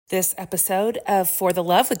This episode of For the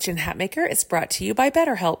Love with Jen Hatmaker is brought to you by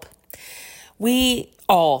BetterHelp. We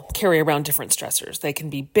all carry around different stressors. They can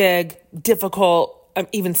be big, difficult,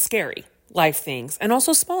 even scary life things, and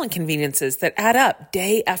also small inconveniences that add up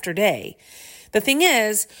day after day. The thing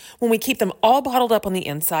is, when we keep them all bottled up on the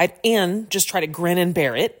inside and just try to grin and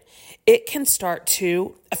bear it, it can start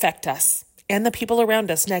to affect us and the people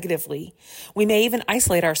around us negatively. We may even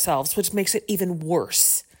isolate ourselves, which makes it even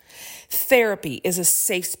worse. Therapy is a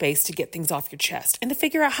safe space to get things off your chest and to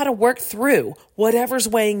figure out how to work through whatever's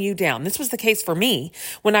weighing you down. This was the case for me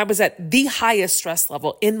when I was at the highest stress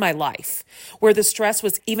level in my life, where the stress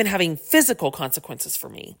was even having physical consequences for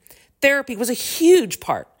me. Therapy was a huge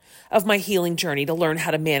part of my healing journey to learn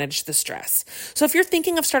how to manage the stress. So if you're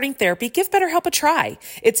thinking of starting therapy, give BetterHelp a try.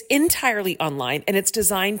 It's entirely online and it's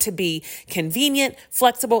designed to be convenient,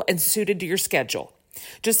 flexible, and suited to your schedule.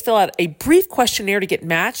 Just fill out a brief questionnaire to get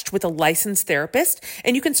matched with a licensed therapist,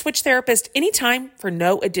 and you can switch therapist anytime for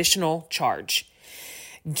no additional charge.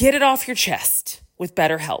 Get it off your chest with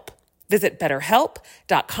BetterHelp. Visit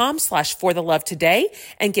betterhelp.com/forthelove today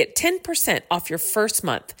and get 10% off your first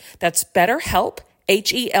month. That's BetterHelp,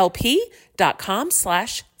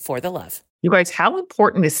 HELP.com/forthelove. You guys, how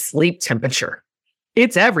important is sleep temperature?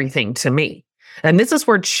 It's everything to me. And this is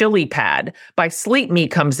where Chili Pad by Sleep Me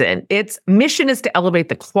comes in. Its mission is to elevate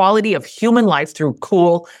the quality of human life through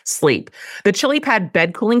cool sleep. The Chili Pad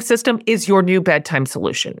bed cooling system is your new bedtime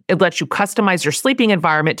solution. It lets you customize your sleeping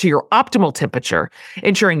environment to your optimal temperature,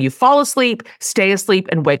 ensuring you fall asleep, stay asleep,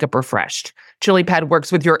 and wake up refreshed. Chili Pad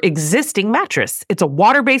works with your existing mattress. It's a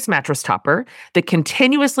water-based mattress topper that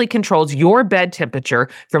continuously controls your bed temperature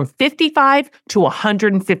from 55 to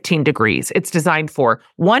 115 degrees. It's designed for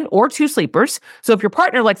 1 or 2 sleepers. So if your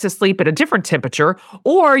partner likes to sleep at a different temperature,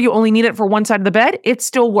 or you only need it for one side of the bed, it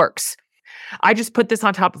still works. I just put this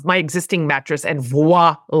on top of my existing mattress and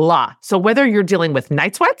voila. So whether you're dealing with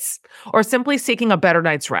night sweats or simply seeking a better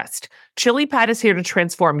night's rest, Chili Pad is here to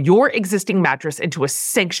transform your existing mattress into a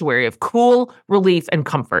sanctuary of cool, relief, and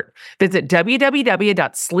comfort. Visit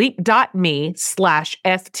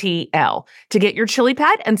www.sleep.me/FTL to get your Chili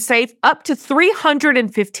Pad and save up to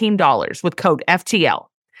 $315 with code FTL.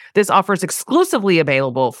 This offer is exclusively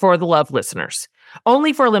available for the Love listeners,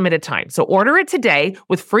 only for a limited time. So order it today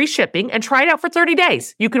with free shipping and try it out for 30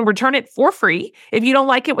 days. You can return it for free if you don't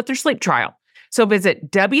like it with your sleep trial. So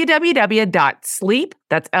visit www.sleep,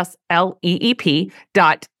 that's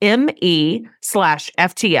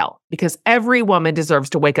sleep.me/FTL, because every woman deserves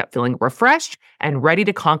to wake up feeling refreshed and ready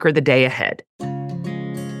to conquer the day ahead.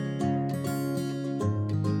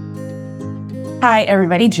 Hi,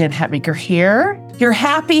 everybody. Jen Hatmaker here, your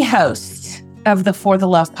happy host of the For the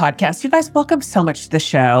Love podcast. You guys, welcome so much to the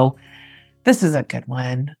show. This is a good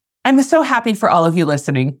one. I'm so happy for all of you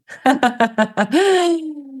listening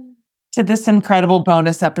to this incredible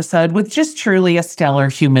bonus episode with just truly a stellar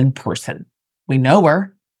human person. We know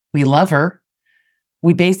her. We love her.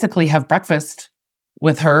 We basically have breakfast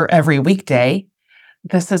with her every weekday.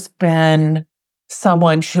 This has been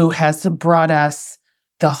someone who has brought us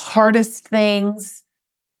the hardest things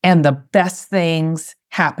and the best things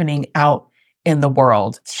happening out in the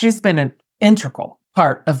world. She's been an integral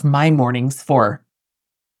part of my mornings for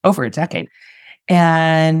over a decade.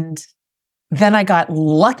 And then I got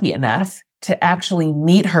lucky enough to actually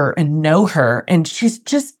meet her and know her. And she's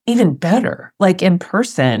just even better, like in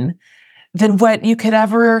person, than what you could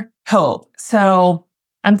ever hope. So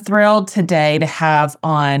I'm thrilled today to have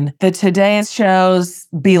on the Today Show's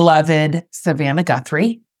beloved Savannah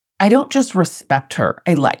Guthrie. I don't just respect her,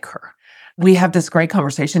 I like her. We have this great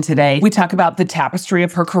conversation today. We talk about the tapestry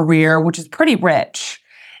of her career, which is pretty rich.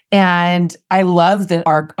 And I love the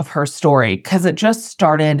arc of her story because it just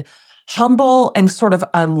started humble and sort of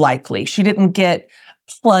unlikely. She didn't get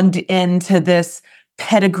plugged into this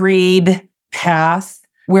pedigreed path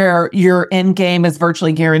where your end game is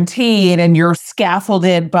virtually guaranteed and you're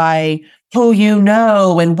scaffolded by who you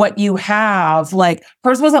know and what you have. Like,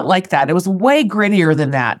 hers wasn't like that. It was way grittier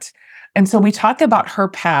than that. And so we talk about her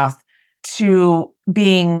path to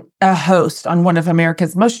being a host on one of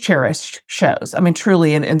America's most cherished shows. I mean,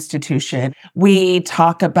 truly an institution. We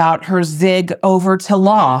talk about her zig over to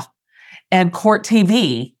law and Court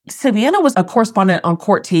TV. Savannah was a correspondent on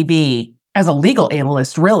Court TV as a legal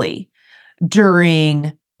analyst, really,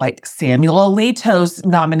 during like Samuel Alito's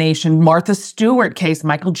nomination, Martha Stewart case,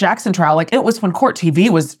 Michael Jackson trial. Like, it was when Court TV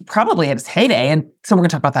was probably at its heyday. And so we're going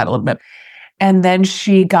to talk about that a little bit. And then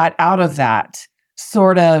she got out of that,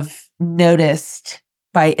 sort of noticed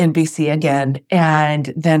by NBC again,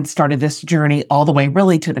 and then started this journey all the way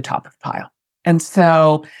really to the top of the pile. And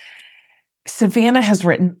so Savannah has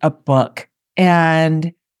written a book,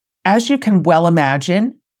 and as you can well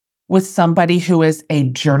imagine, with somebody who is a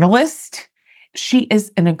journalist, she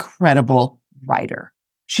is an incredible writer.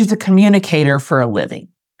 She's a communicator for a living.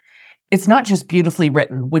 It's not just beautifully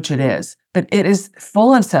written, which it is, but it is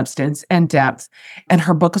full of substance and depth. And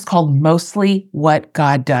her book is called Mostly What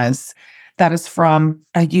God Does. That is from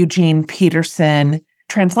a Eugene Peterson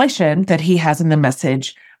translation that he has in The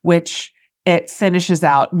Message, which it finishes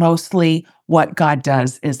out, mostly what God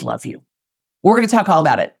does is love you. We're going to talk all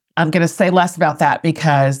about it. I'm going to say less about that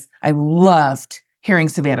because I loved hearing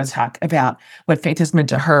Savannah talk about what faith has meant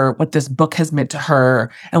to her, what this book has meant to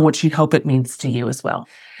her, and what she hope it means to you as well.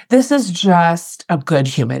 This is just a good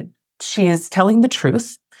human. She is telling the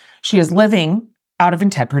truth. She is living out of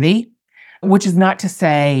integrity, which is not to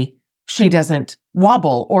say she doesn't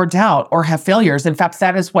wobble or doubt or have failures. In fact,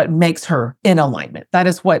 that is what makes her in alignment. That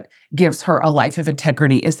is what gives her a life of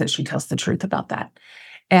integrity, is that she tells the truth about that.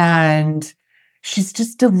 And she's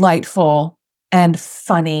just delightful and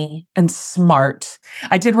funny and smart.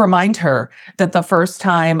 I did remind her that the first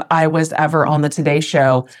time I was ever on the Today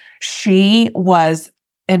Show, she was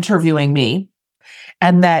interviewing me,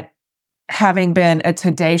 and that having been a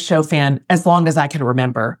Today Show fan as long as I can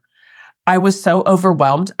remember, I was so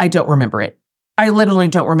overwhelmed, I don't remember it. I literally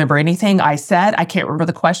don't remember anything I said. I can't remember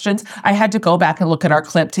the questions. I had to go back and look at our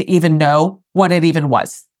clip to even know what it even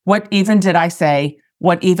was. What even did I say?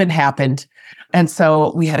 What even happened? And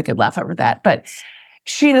so we had a good laugh over that. But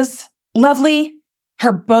she is lovely.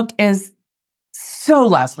 Her book is so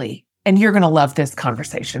lovely. And you're going to love this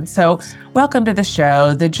conversation. So welcome to the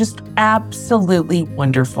show, the just absolutely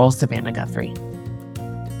wonderful Savannah Guthrie.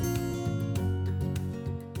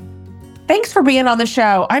 Thanks for being on the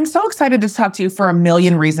show. I'm so excited to talk to you for a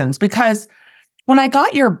million reasons, because when I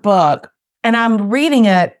got your book and I'm reading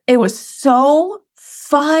it, it was so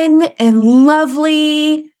fun and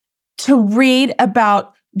lovely to read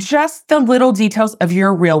about just the little details of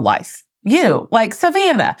your real life. You, like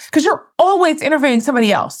Savannah, because you're always interviewing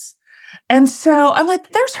somebody else. And so I'm like,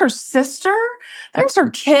 there's her sister, there's her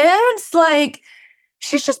kids. Like,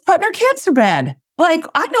 she's just putting her kids to bed. Like,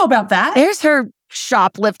 I know about that. There's her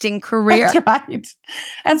shoplifting career. That's right.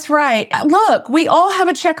 That's right. Look, we all have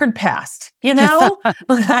a checkered past, you know?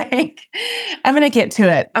 Like, I'm going to get to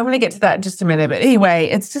it. I'm going to get to that in just a minute. But anyway,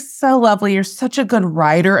 it's just so lovely. You're such a good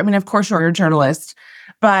writer. I mean, of course, you're a journalist,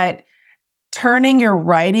 but turning your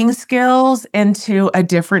writing skills into a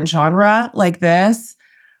different genre like this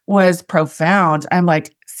was profound. I'm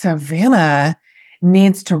like, Savannah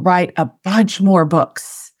needs to write a bunch more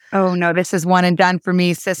books. Oh, no, this is one and done for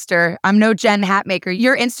me, sister. I'm no Jen Hatmaker.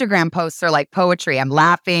 Your Instagram posts are like poetry. I'm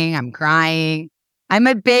laughing. I'm crying. I'm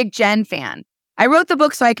a big Jen fan. I wrote the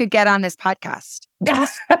book so I could get on this podcast.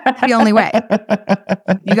 That's the only way.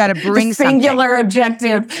 You got to bring singular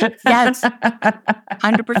objective. Yes,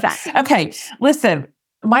 100%. Okay, listen,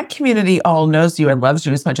 my community all knows you and loves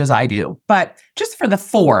you as much as I do. But just for the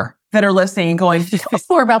four that are listening and going, tell us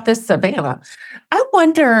more about this, Savannah. I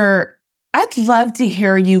wonder, I'd love to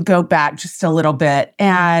hear you go back just a little bit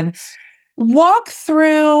and walk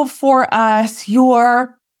through for us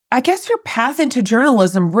your path into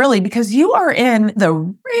journalism, really, because you are in the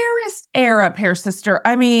rarest era, Pear Sister.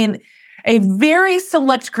 I mean, a very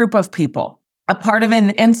select group of people, a part of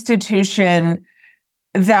an institution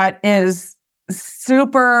that is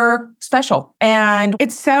super special. And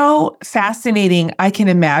it's so fascinating, I can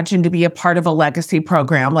imagine, to be a part of a legacy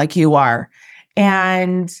program like you are.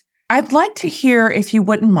 And I'd like to hear, if you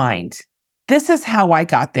wouldn't mind, this is how I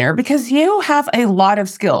got there, because you have a lot of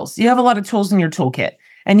skills. You have a lot of tools in your toolkit.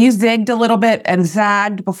 And you zigged a little bit and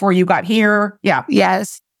zagged before you got here. Yeah.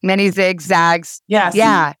 Yes. Many zigzags. Yes.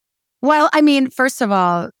 Yeah. Well, I mean, first of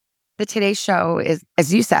all, the Today Show is,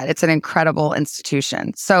 as you said, it's an incredible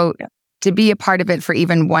institution. So to be a part of it for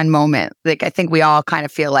even one moment, like, I think we all kind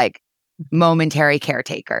of feel like momentary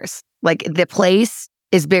caretakers. Like, the place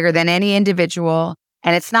is bigger than any individual.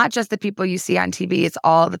 And it's not just the people you see on TV, it's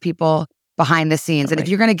all the people behind the scenes. Totally. And if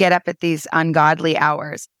you're going to get up at these ungodly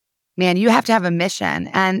hours, man, you have to have a mission.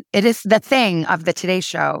 And it is the thing of the Today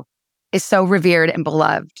Show is so revered and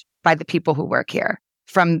beloved by the people who work here,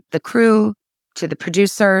 from the crew to the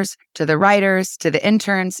producers, to the writers, to the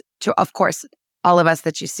interns, to, of course, all of us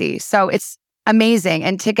that you see. So it's amazing.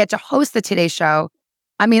 And to get to host the Today Show,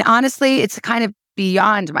 I mean, honestly, it's kind of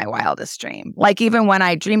beyond my wildest dream. Like, even when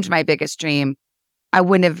I dreamed my biggest dream, I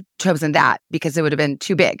wouldn't have chosen that because it would have been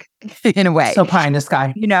too big in a way. So pie in the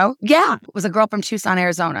sky. You know? Yeah. It was a girl from Tucson,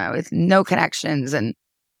 Arizona with no connections and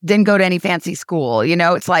didn't go to any fancy school. You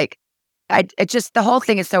know, it's like, it just, the whole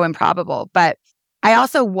thing is so improbable. But I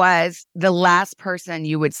also was the last person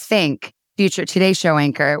you would think, future Today Show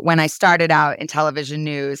anchor when I started out in television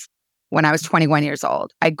news when I was 21 years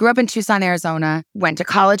old. I grew up in Tucson, Arizona, went to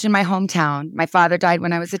college in my hometown. My father died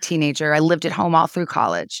when I was a teenager. I lived at home all through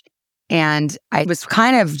college. And I was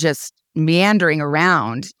kind of just meandering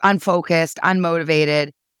around, unfocused, unmotivated.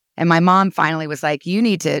 And my mom finally was like, you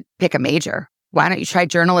need to pick a major. Why don't you try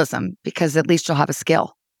journalism? Because at least you'll have a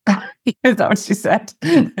skill. Is that what she said?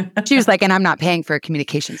 She was like, and I'm not paying for a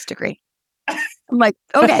communications degree. I'm like,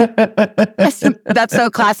 okay. That's so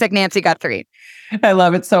classic Nancy Guthrie. I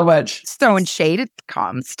love it so much. It's throwing shade at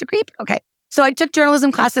comms degree. Okay. So I took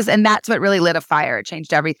journalism classes, and that's what really lit a fire. It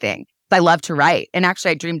changed everything. I love to write. And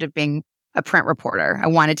actually, I dreamed of being a print reporter. I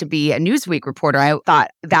wanted to be a Newsweek reporter. I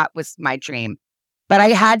thought that was my dream. But I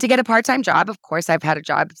had to get a part-time job. Of course, I've had a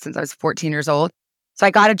job since I was 14 years old. So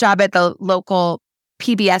I got a job at the local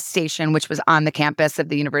PBS station, which was on the campus of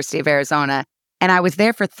the University of Arizona. And I was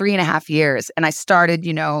there for 3.5 years. And I started,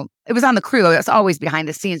 it was on the crew. It was always behind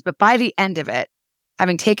the scenes. But by the end of it,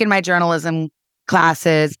 having taken my journalism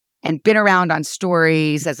classes and been around on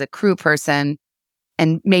stories as a crew person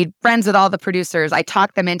and made friends with all the producers, I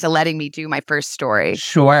talked them into letting me do my first story.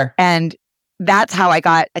 Sure. And that's how I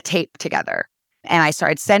got a tape together. And I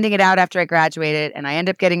started sending it out after I graduated, and I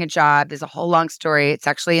ended up getting a job. There's a whole long story. It's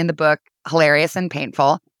actually in the book, hilarious and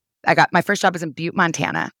painful. My first job was in Butte,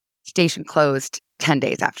 Montana. Station closed 10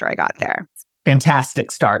 days after I got there. Fantastic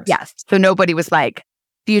start. Yes. So nobody was like,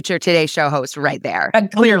 future Today Show host right there.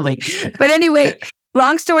 Clearly. But anyway,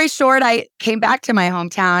 long story short, I came back to my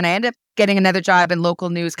hometown. I ended up getting another job in local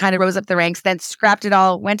news, kind of rose up the ranks, then scrapped it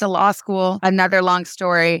all, went to law school, another long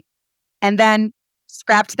story, and then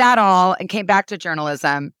scrapped that all and came back to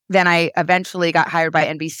journalism. Then I eventually got hired by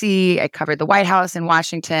NBC. I covered the White House in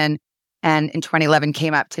Washington. And in 2011,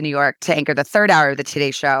 came up to New York to anchor the third hour of the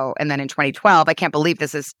Today Show. And then in 2012, I can't believe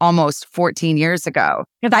this is almost 14 years ago,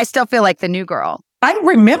 because I still feel like the new girl. I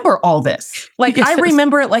remember all this. Like, I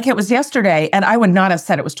remember it like it was yesterday, and I would not have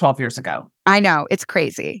said it was 12 years ago. I know. It's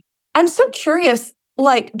crazy. I'm so curious,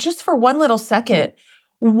 like, just for one little second,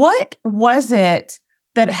 what was it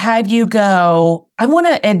that had you go, I want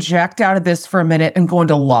to eject out of this for a minute and go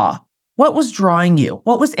into law? What was drawing you?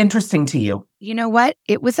 What was interesting to you? You know what?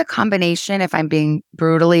 It was a combination, if I'm being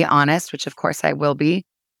brutally honest, which of course I will be.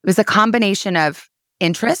 It was a combination of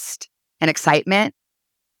interest and excitement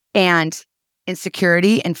and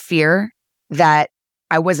insecurity and fear that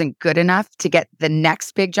I wasn't good enough to get the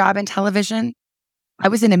next big job in television. I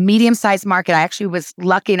was in a medium-sized market. I actually was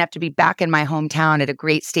lucky enough to be back in my hometown at a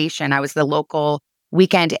great station. I was the local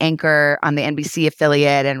weekend anchor on the NBC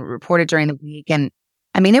affiliate and reported during the week. And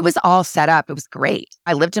I mean, it was all set up. It was great.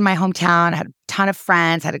 I lived in my hometown, had a ton of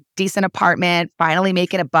friends, had a decent apartment, finally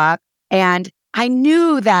making a buck. And I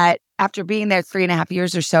knew that after being there 3.5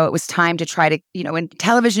 years or so, it was time to try to, in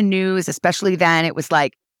television news, especially then, it was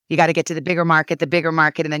like, you got to get to the bigger market,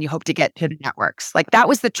 and then you hope to get to the networks. Like, that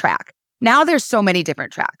was the track. Now there's so many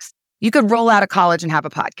different tracks. You could roll out of college and have a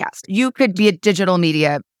podcast. You could be a digital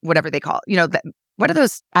media, whatever they call it. What are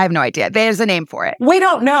those? I have no idea. There's a name for it. We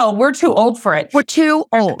don't know. We're too old for it. We're too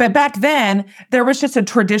old. But back then, there was just a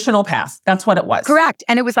traditional path. That's what it was. Correct.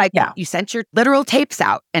 And it was like, you sent your literal tapes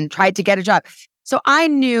out and tried to get a job. So I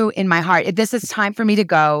knew in my heart, if this is time for me to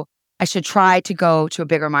go, I should try to go to a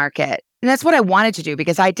bigger market. And that's what I wanted to do,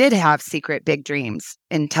 because I did have secret big dreams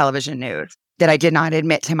in television news that I did not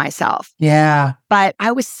admit to myself. Yeah. But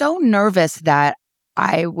I was so nervous that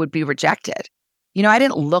I would be rejected. I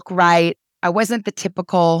didn't look right. I wasn't the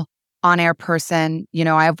typical on-air person.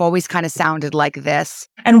 I've always kind of sounded like this.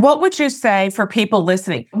 And what would you say for people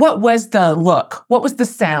listening? What was the look? What was the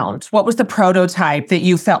sound? What was the prototype that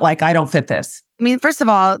you felt like, I don't fit this? I mean, first of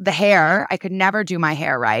all, the hair, I could never do my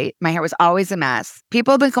hair right. My hair was always a mess.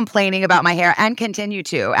 People have been complaining about my hair and continue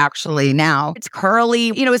to, actually, now. It's curly,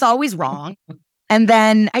 it's always wrong. And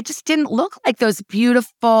then I just didn't look like those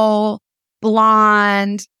beautiful,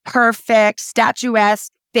 blonde, perfect,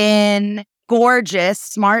 statuesque, thin, gorgeous,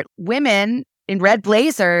 smart women in red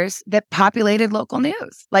blazers that populated local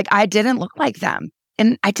news. Like, I didn't look like them.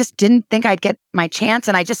 And I just didn't think I'd get my chance.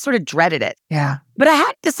 And I just sort of dreaded it. Yeah. But I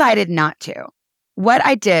had decided not to. What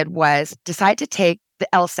I did was decide to take the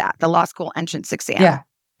LSAT, the law school entrance exam. Yeah.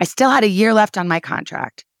 I still had a year left on my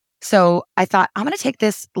contract. So I thought, I'm going to take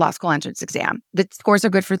this law school entrance exam. The scores are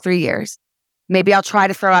good for 3 years. Maybe I'll try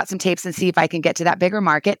to throw out some tapes and see if I can get to that bigger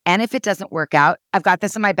market. And if it doesn't work out, I've got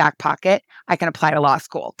this in my back pocket. I can apply to law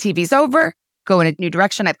school. TV's over, go in a new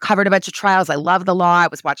direction. I've covered a bunch of trials. I love the law. I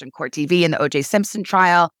was watching Court TV and the O.J. Simpson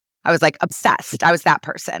trial. I was like obsessed. I was that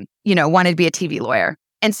person, wanted to be a TV lawyer.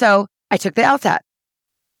 And so I took the LSAT.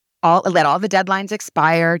 Let all the deadlines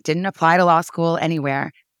expire, didn't apply to law school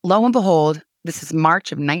anywhere. lo and behold, this is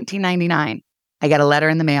March of 1999. I get a letter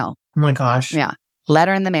in the mail. Oh my gosh. Yeah.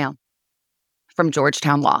 Letter in the mail from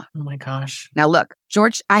Georgetown Law. Oh my gosh. Now, look,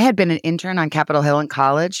 George, I had been an intern on Capitol Hill in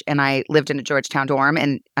college, and I lived in a Georgetown dorm.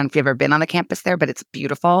 And I don't know if you've ever been on the campus there, but it's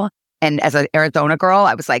beautiful. And as an Arizona girl,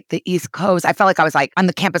 I was like the East Coast. I felt like I was like on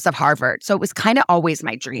the campus of Harvard. So it was kind of always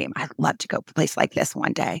my dream. I'd love to go to a place like this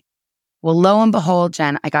one day. Well, lo and behold,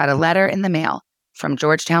 Jen, I got a letter in the mail from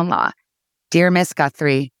Georgetown Law. Dear Miss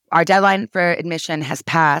Guthrie, our deadline for admission has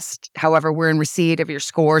passed. However, we're in receipt of your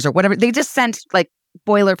scores or whatever. They just sent like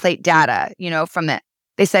boilerplate data, from the,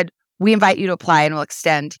 they said, we invite you to apply and we'll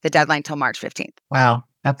extend the deadline till March 15th. Wow.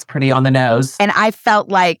 That's pretty on the nose. And I felt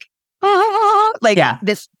like,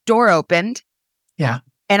 this door opened. Yeah.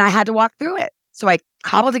 And I had to walk through it. So I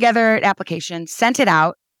cobbled together an application, sent it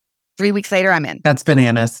out. 3 weeks later, I'm in. That's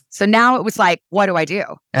bananas. So now it was like, what do I do?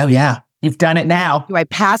 Oh, yeah. You've done it now. Do I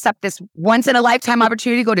pass up this once in a lifetime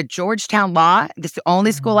opportunity to go to Georgetown Law? This is the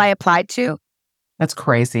only school I applied to. That's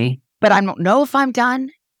crazy. But I don't know if I'm done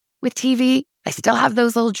with TV. I still have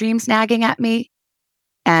those little dreams nagging at me.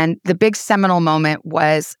 And the big seminal moment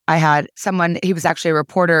was I had someone, he was actually a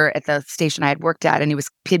reporter at the station I had worked at, and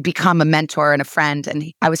he'd become a mentor and a friend. And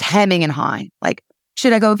I was hemming and hawing, like,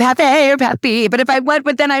 should I go path A or path B? But if I went,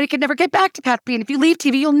 but then I could never get back to path B. And if you leave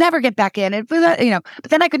TV, you'll never get back in. And, but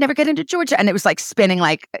then I could never get into Georgia. And it was like spinning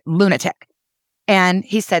like lunatic. And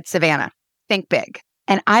he said, Savannah, think big.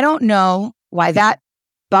 And I don't know why that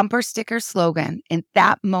bumper sticker slogan in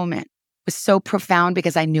that moment was so profound,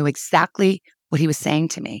 because I knew exactly what he was saying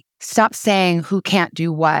to me. Stop saying who can't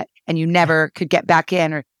do what and you never could get back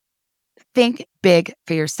in, or think big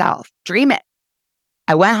for yourself. Dream it.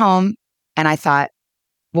 I went home and I thought,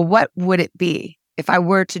 well, what would it be if I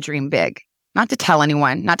were to dream big? Not to tell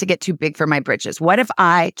anyone, not to get too big for my britches. What if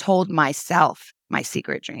I told myself my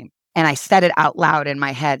secret dream? And I said it out loud in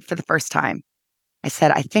my head for the first time. I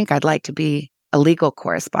said, I think I'd like to be a legal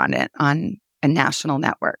correspondent on a national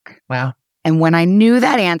network. Wow. And when I knew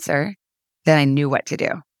that answer, then I knew what to do.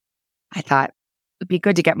 I thought it'd be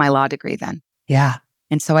good to get my law degree then. Yeah.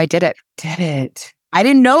 And so I did it. Did it. I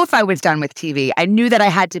didn't know if I was done with TV. I knew that I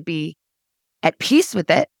had to be at peace with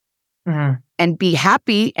it and be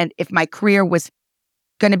happy. And if my career was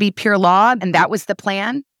going to be pure law and that was the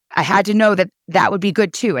plan, I had to know that that would be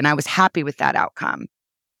good too. And I was happy with that outcome.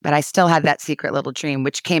 But I still had that secret little dream,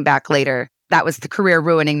 which came back later. That was the career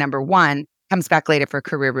ruining number one, comes back later for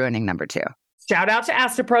career ruining number two. Shout out to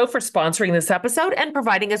Astapro for sponsoring this episode and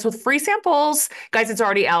providing us with free samples. Guys, it's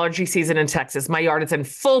already allergy season in Texas. My yard is in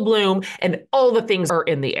full bloom and all the things are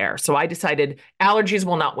in the air. So I decided allergies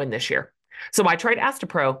will not win this year. So I tried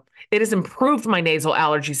Astapro. It has improved my nasal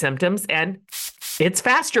allergy symptoms and it's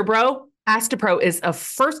faster, bro. Astapro is a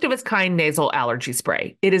first-of-its-kind nasal allergy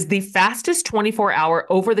spray. It is the fastest 24-hour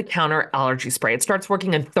over-the-counter allergy spray. It starts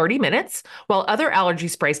working in 30 minutes, while other allergy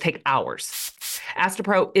sprays take hours.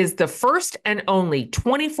 Astapro is the first and only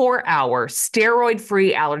 24-hour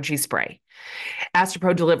steroid-free allergy spray.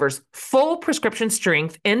 Astapro delivers full prescription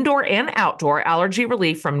strength indoor and outdoor allergy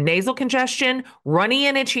relief from nasal congestion, runny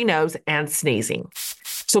and itchy nose, and sneezing.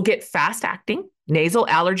 So get fast-acting nasal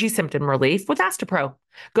allergy symptom relief with Astapro.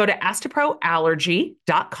 Go to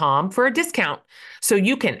astaproallergy.com for a discount so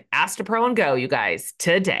you can Astapro and go, you guys,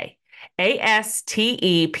 today.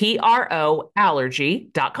 ASTEPRO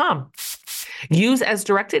allergy.com. Use as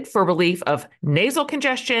directed for relief of nasal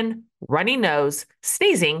congestion, runny nose,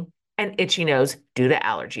 sneezing, and itchy nose due to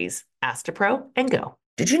allergies. Astapro and go.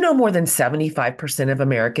 Did you know more than 75% of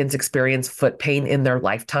Americans experience foot pain in their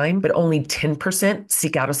lifetime, but only 10%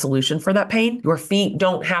 seek out a solution for that pain? Your feet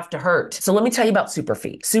don't have to hurt. So let me tell you about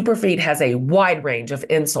Superfeet. Superfeet has a wide range of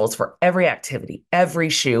insoles for every activity, every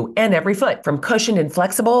shoe, and every foot. From cushioned and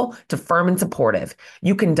flexible to firm and supportive.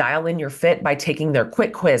 You can dial in your fit by taking their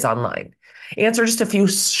quick quiz online. Answer just a few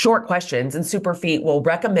short questions and Superfeet will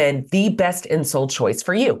recommend the best insole choice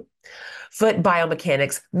for you. Foot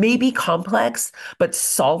biomechanics may be complex, but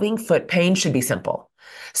solving foot pain should be simple.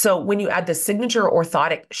 So when you add the signature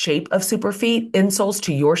orthotic shape of Superfeet insoles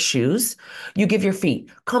to your shoes, you give your feet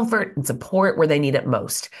comfort and support where they need it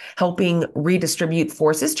most, helping redistribute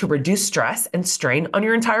forces to reduce stress and strain on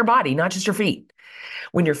your entire body, not just your feet.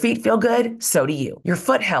 When your feet feel good, so do you. Your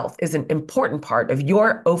foot health is an important part of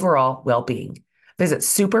your overall well-being. Visit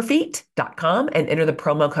superfeet.com and enter the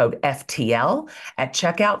promo code FTL at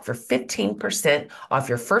checkout for 15% off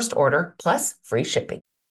your first order plus free shipping.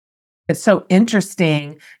 It's so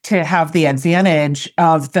interesting to have the advantage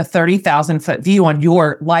of the 30,000 foot view on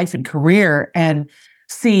your life and career and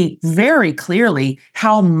see very clearly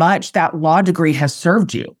how much that law degree has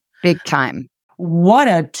served you. Big time. what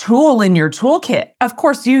a tool in your toolkit. Of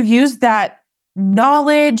course, you use that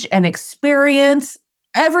knowledge and experience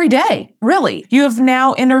every day, really. You have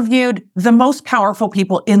now interviewed the most powerful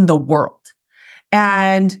people in the world.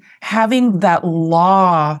 And having that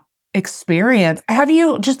law experience, have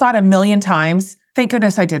you just thought a million times, thank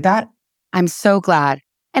goodness I did that? I'm so glad.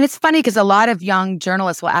 And it's funny because a lot of young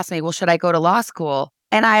journalists will ask me, well, should I go to law school?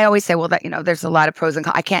 And I always say, well, there's a lot of pros and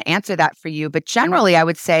cons. I can't answer that for you. But generally, I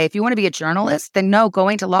would say if you want to be a journalist, then no,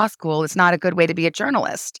 going to law school is not a good way to be a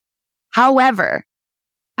journalist. However,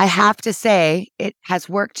 I have to say it has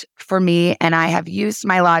worked for me, and I have used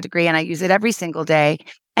my law degree and I use it every single day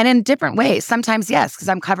and in different ways. Sometimes, yes, because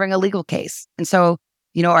I'm covering a legal case. And so,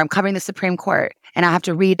 or I'm covering the Supreme Court and I have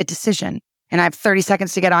to read a decision and I have 30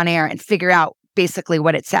 seconds to get on air and figure out basically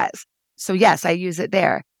what it says. So yes, I use it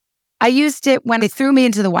there. I used it when they threw me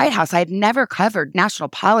into the White House. I had never covered national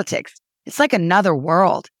politics. It's like another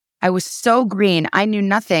world. I was so green. I knew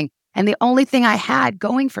nothing. And the only thing I had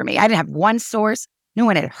going for me, I didn't have one source. No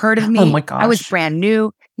one had heard of me. Oh my gosh. I was brand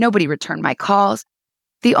new. Nobody returned my calls.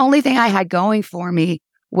 The only thing I had going for me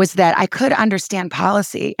was that I could understand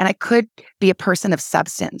policy and I could be a person of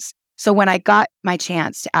substance. So when I got my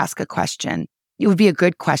chance to ask a question, it would be a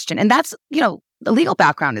good question. And that's, the legal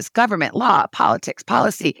background is government, law, politics,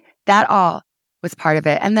 policy. That all was part of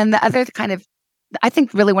it. And then the other kind of, I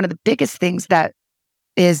think really one of the biggest things that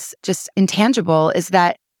is just intangible is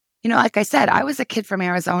that, like I said, I was a kid from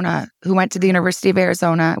Arizona who went to the University of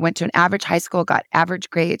Arizona, went to an average high school, got average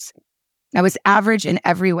grades. I was average in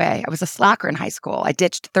every way. I was a slacker in high school. I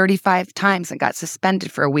ditched 35 times and got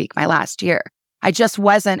suspended for a week my last year. I just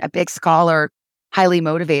wasn't a big scholar, highly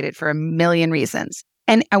motivated for a million reasons.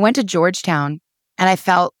 And I went to Georgetown and I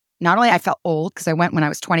felt old because I went when I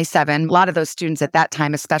was 27. A lot of those students at that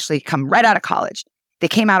time, especially, come right out of college. They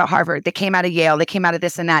came out of Harvard, they came out of Yale, they came out of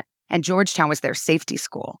this and that. And Georgetown was their safety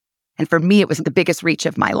school. And for me, it was the biggest reach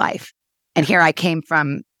of my life. And here I came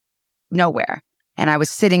from nowhere. And I was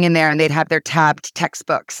sitting in there and they'd have their tabbed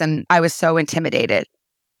textbooks. And I was so intimidated.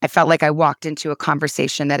 I felt like I walked into a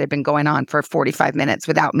conversation that had been going on for 45 minutes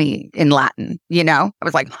without me in Latin. I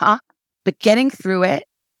was like, huh? But getting through it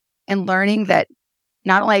and learning that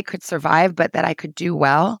not only I could survive, but that I could do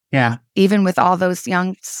well. Yeah. Even with all those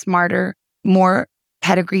young, smarter, more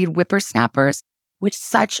pedigreed whippersnappers, with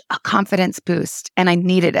such a confidence boost. And I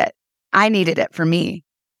needed it. I needed it for me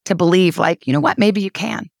to believe like, you know what, maybe you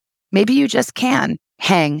can. Maybe you just can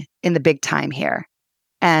hang in the big time here.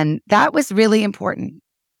 And that was really important.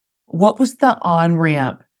 What was the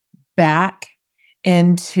on-ramp back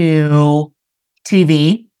into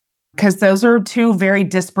TV? Because those are two very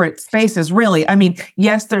disparate spaces, really. I mean,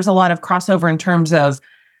 yes, there's a lot of crossover in terms of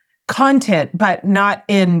content, but not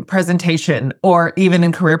in presentation or even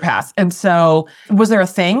in career paths. And so was there a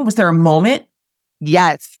thing? Was there a moment?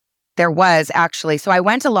 Yes, there was actually. So I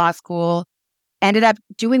went to law school, ended up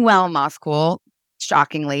doing well in law school,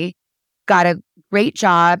 shockingly, got a great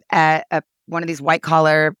job at one of these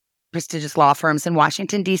white-collar prestigious law firms in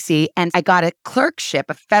Washington, D.C., and I got a clerkship,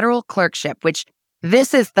 a federal clerkship, which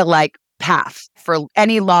this is the path for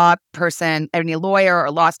any law person, any lawyer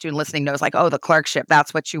or law student listening knows the clerkship,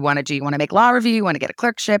 that's what you want to do. You want to make law review, you want to get a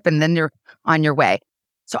clerkship, and then you're on your way.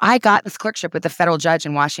 So I got this clerkship with a federal judge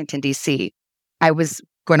in Washington, D.C. I was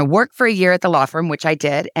going to work for a year at the law firm, which I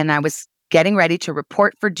did, and I was getting ready to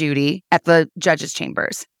report for duty at the judge's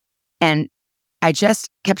chambers. And I just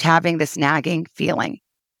kept having this nagging feeling.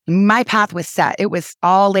 My path was set. It was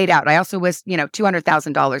all laid out. I also was,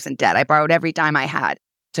 $200,000 in debt. I borrowed every dime I had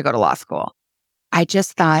to go to law school. I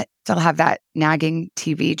just thought, still have that nagging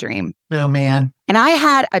TV dream. Oh, man. And I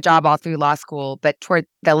had a job all through law school, but toward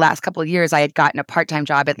the last couple of years, I had gotten a part-time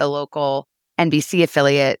job at the local NBC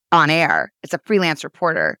affiliate on air. It's a freelance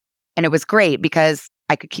reporter. And it was great because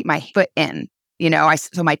I could keep my foot in,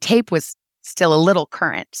 so my tape was still a little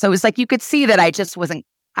current. So it was like, you could see that I just wasn't,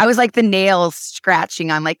 I was like the nails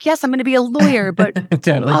scratching. I'm like, yes, I'm going to be a lawyer, but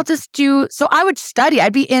totally. I'll just so I would study.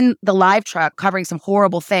 I'd be in the live truck covering some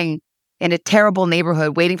horrible thing in a terrible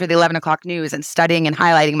neighborhood, waiting for the 11 o'clock news and studying and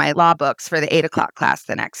highlighting my law books for the 8 o'clock class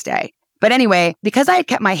the next day. But anyway, because I had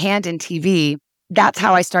kept my hand in TV, that's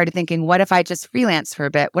how I started thinking, what if I just freelance for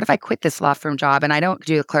a bit? What if I quit this law firm job and I don't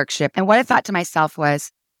do the clerkship? And what I thought to myself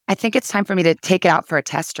was, I think it's time for me to take it out for a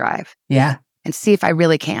test drive. Yeah. And see if I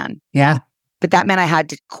really can. Yeah. But that meant I had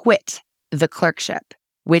to quit the clerkship,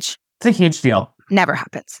 which it's a huge deal. Never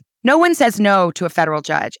happens. No one says no to a federal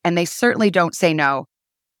judge, and they certainly don't say no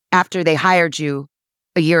after they hired you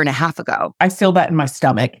a year and a half ago. I feel that in my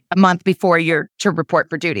stomach. A month before you're to report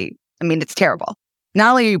for duty. I mean, it's terrible.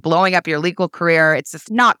 Not only are you blowing up your legal career, it's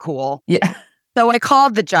just not cool. Yeah. So I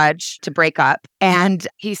called the judge to break up and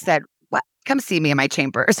he said, "What? Come see me in my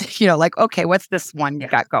chambers." Like, okay, what's this one you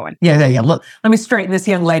got going? Yeah. Look, let me straighten this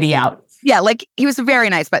young lady out. Yeah, like he was very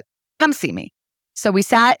nice, but come see me. So we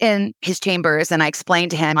sat in his chambers and I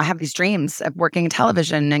explained to him, I have these dreams of working in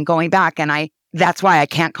television and going back. And that's why I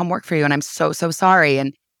can't come work for you. And I'm so, so sorry.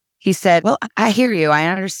 And he said, "Well, I hear you. I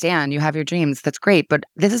understand you have your dreams. That's great. But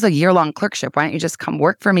this is a year-long clerkship. Why don't you just come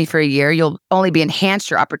work for me for a year? You'll only be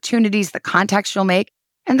enhanced your opportunities, the contacts you'll make,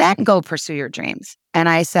 and then go pursue your dreams." And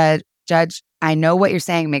I said, "Judge, I know what you're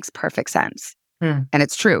saying makes perfect sense. And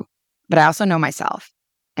it's true. But I also know myself.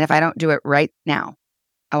 And if I don't do it right now,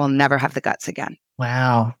 I will never have the guts again."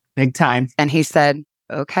 Wow. Big time. And he said,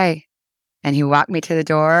 "Okay." And he walked me to the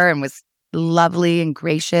door and was lovely and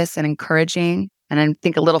gracious and encouraging. And I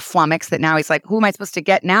think a little flummoxed that now he's like, who am I supposed to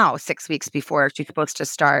get now 6 weeks before she's supposed to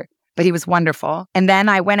start? But he was wonderful. And then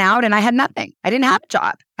I went out and I had nothing. I didn't have a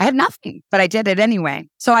job. I had nothing, but I did it anyway.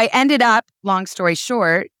 So I ended up, long story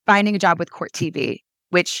short, finding a job with Court TV,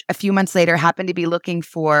 which a few months later happened to be looking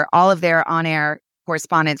for all of their on-air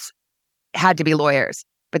correspondents had to be lawyers.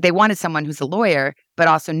 But they wanted someone who's a lawyer, but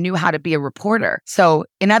also knew how to be a reporter. So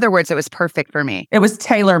in other words, it was perfect for me. It was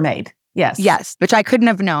tailor-made. Yes. Yes, which I couldn't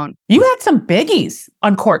have known. You had some biggies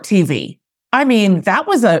on Court TV. I mean,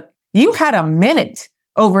 you had a minute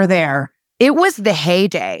over there. It was the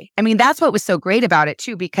heyday. I mean, that's what was so great about it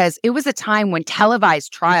too, because it was a time when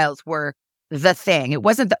televised trials were the thing. It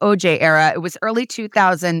wasn't the OJ era. It was early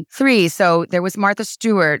 2003. So there was Martha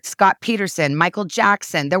Stewart, Scott Peterson, Michael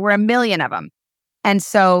Jackson. There were a million of them. And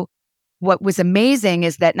so what was amazing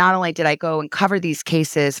is that not only did I go and cover these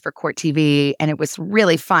cases for Court TV, and it was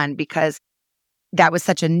really fun because that was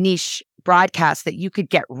such a niche broadcast that you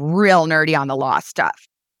could get real nerdy on the law stuff.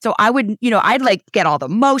 So I would, I'd like get all the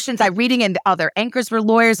motions. I'm reading and other anchors were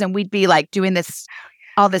lawyers and we'd be like doing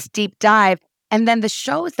all this deep dive. And then the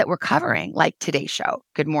shows that we're covering, like Today's Show,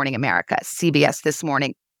 Good Morning America, CBS This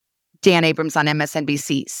Morning, Dan Abrams on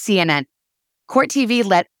MSNBC, CNN, Court TV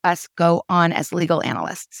let us go on as legal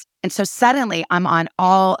analysts. And so suddenly I'm on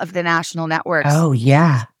all of the national networks. Oh,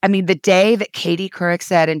 yeah. I mean, the day that Katie Couric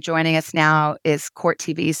said, and joining us now is Court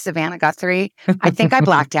TV's Savannah Guthrie, I think I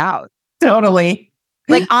blacked out. Totally.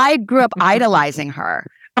 Like I grew up idolizing her.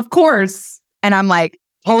 Of course. And I'm like,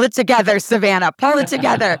 pull it together, Savannah, pull it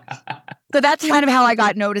together. So that's kind of how I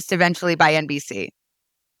got noticed eventually by NBC.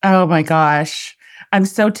 Oh my gosh. I'm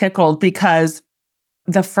so tickled because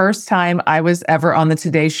the first time I was ever on the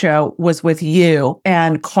Today Show was with you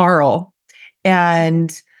and Carl.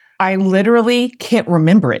 And I literally can't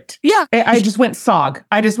remember it. Yeah. I just went fog.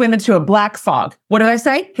 I just went into a black fog. What did I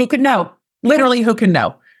say? Who could know? Literally, who could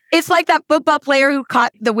know? It's like that football player who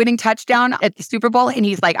caught the winning touchdown at the Super Bowl. And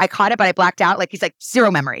he's like, I caught it, but I blacked out. Like, he's like,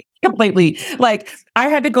 zero memory. Completely. Like, I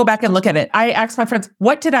had to go back and look at it. I asked my friends,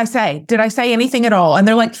 what did I say? Did I say anything at all? And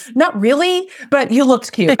they're like, not really, but you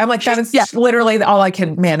looked cute. I'm like, that is literally all I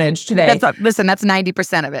can manage today. Listen, that's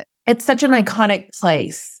 90% of it. It's such an iconic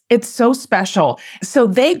place. It's so special. So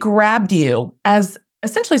they grabbed you as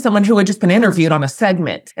essentially someone who had just been interviewed on a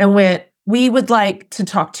segment and went, we would like to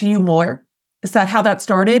talk to you more. Is that how that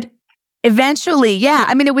started? Eventually, yeah.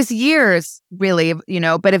 I mean, it was years, really,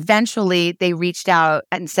 but eventually they reached out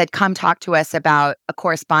and said, come talk to us about a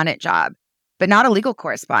correspondent job, but not a legal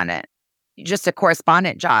correspondent, just a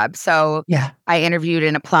correspondent job. So yeah, I interviewed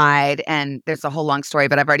and applied, and there's a whole long story,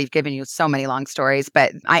 but I've already given you so many long stories.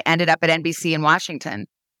 But I ended up at NBC in Washington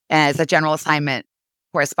as a general assignment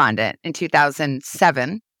correspondent in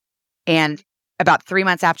 2007. And about 3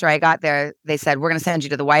 months after I got there, they said, we're going to send you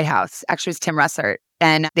to the White House. Actually, it was Tim Russert.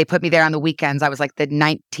 And they put me there on the weekends. I was like the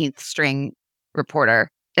 19th string reporter.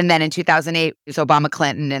 And then in 2008, it was Obama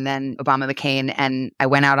Clinton and then Obama McCain. And I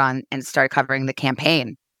went out on and started covering the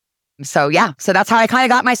campaign. So yeah, so that's how I kind of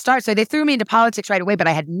got my start. So they threw me into politics right away, but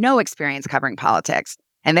I had no experience covering politics.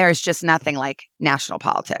 And there is just nothing like national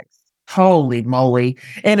politics. Holy moly.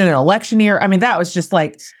 In an election year, I mean, that was just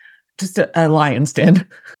a lion's den.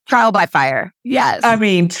 Trial by fire. Yes. I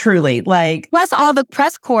mean, truly, plus all the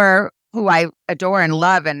press corps who I adore and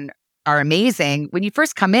love and are amazing. When you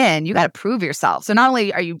first come in, you got to prove yourself. So not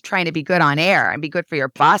only are you trying to be good on air and be good for your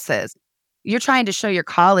bosses, you're trying to show your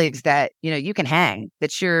colleagues that, you can hang,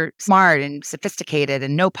 that you're smart and sophisticated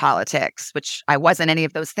and know politics, which I wasn't any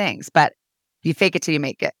of those things, but you fake it till you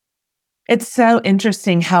make it. It's so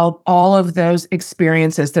interesting how all of those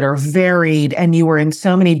experiences that are varied and you were in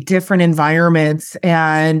so many different environments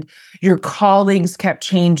and your colleagues kept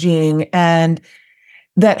changing, and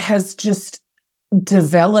that has just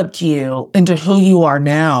developed you into who you are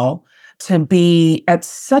now to be at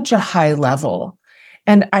such a high level.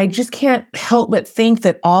 And I just can't help but think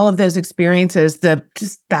that all of those experiences, the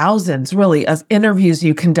just thousands really of interviews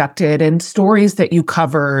you conducted and stories that you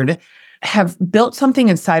covered, have built something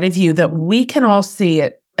inside of you that we can all see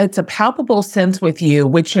it. It's a palpable sense with you,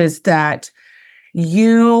 which is that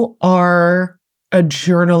you are a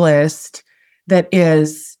journalist that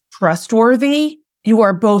is trustworthy. You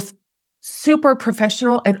are both super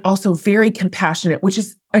professional and also very compassionate, which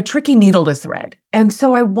is a tricky needle to thread. And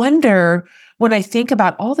so I wonder, when I think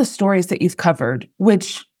about all the stories that you've covered,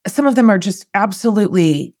 which some of them are just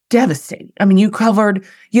absolutely devastating. I mean, you covered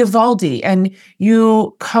Uvalde and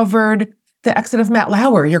you covered the exit of Matt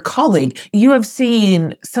Lauer, your colleague. You have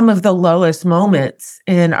seen some of the lowest moments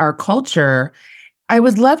in our culture. I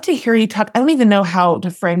would love to hear you talk. I don't even know how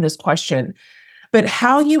to frame this question, but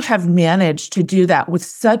how you have managed to do that with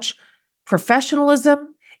such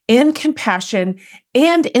professionalism and compassion,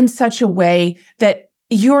 and in such a way that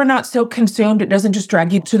you're not so consumed, it doesn't just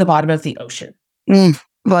drag you to the bottom of the ocean.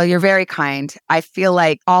 Well, you're very kind. I feel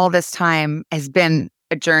like all this time has been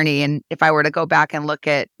a journey. And if I were to go back and look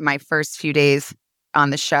at my first few days on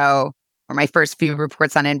the show or my first few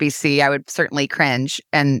reports on NBC, I would certainly cringe.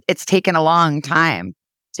 And it's taken a long time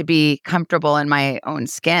to be comfortable in my own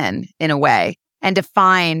skin in a way. And to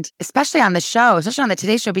find, especially on the show, especially on the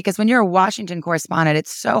Today Show, because when you're a Washington correspondent,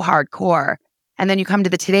 it's so hardcore. And then you come to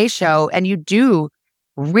the Today Show and you do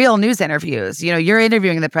real news interviews. You know, you're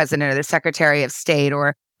interviewing the president or the secretary of state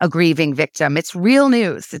or a grieving victim. It's real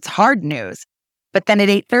news. It's hard news. But then at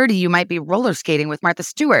 8:30, you might be roller skating with Martha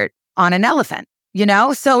Stewart on an elephant, you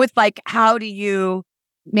know? So it's like, how do you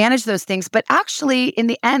manage those things? But actually, in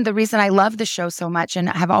the end, the reason I love the show so much and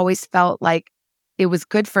have always felt like it was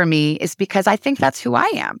good for me is because I think that's who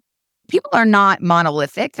I am. People are not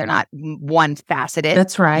monolithic. They're not one-faceted.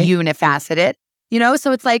 That's right. Unifaceted. You know,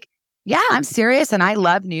 so it's like, yeah, I'm serious and I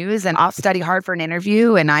love news and I'll study hard for an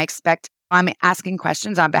interview and I'm asking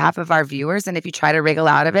questions on behalf of our viewers. And if you try to wriggle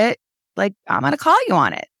out of it, like, I'm going to call you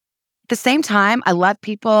on it. At the same time, I love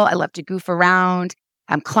people. I love to goof around.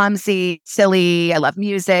 I'm clumsy, silly. I love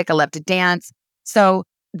music. I love to dance. So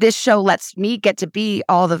this show lets me get to be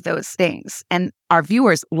all of those things. And our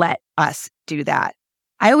viewers let us do that.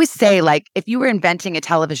 I always say, like, if you were inventing a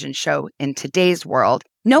television show in today's world,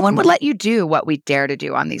 no one would let you do what we dare to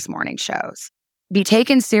do on these morning shows. Be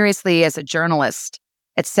taken seriously as a journalist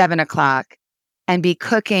at 7:00 and be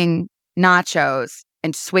cooking nachos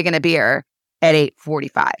and swigging a beer at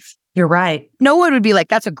 8:45. You're right. No one would be like,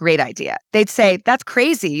 that's a great idea. They'd say, that's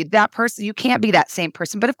crazy. That person, you can't be that same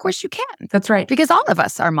person. But of course you can. That's right. Because all of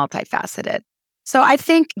us are multifaceted. So I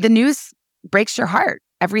think the news breaks your heart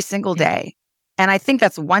every single day. And I think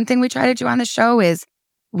that's one thing we try to do on the show is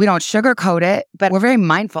we don't sugarcoat it, but we're very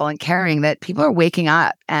mindful and caring that people are waking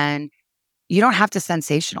up and you don't have to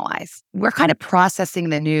sensationalize. We're kind of processing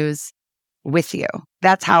the news with you.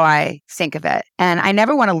 That's how I think of it. And I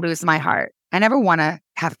never want to lose my heart. I never want to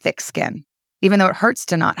have thick skin, even though it hurts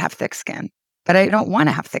to not have thick skin. But I don't want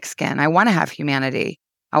to have thick skin. I want to have humanity.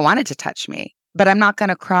 I want it to touch me. But I'm not going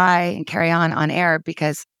to cry and carry on air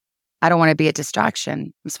because I don't want to be a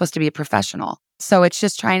distraction. I'm supposed to be a professional. So it's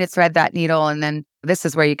just trying to thread that needle. And then this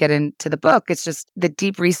is where you get into the book. It's just the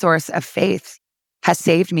deep resource of faith has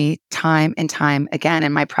saved me time and time again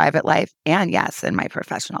in my private life and, yes, in my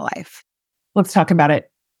professional life. Let's talk about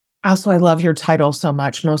it. Also, I love your title so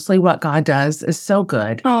much. Mostly What God Does is so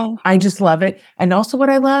good. Oh, I just love it. And also what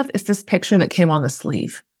I love is this picture that came on the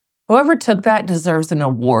sleeve. Whoever took that deserves an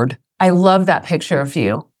award. I love that picture of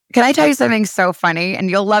you. Can I tell you something so funny? And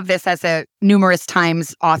you'll love this as a numerous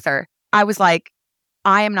times author. I was like,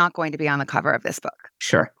 I am not going to be on the cover of this book.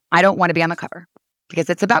 Sure. I don't want to be on the cover because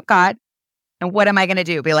it's about God. And what am I going to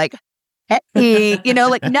do? Be like, hey,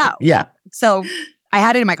 like, no. Yeah. So I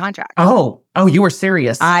had it in my contract. Oh, you were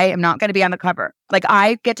serious. I am not going to be on the cover. Like,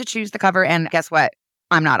 I get to choose the cover, and guess what?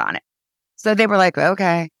 I'm not on it. So they were like,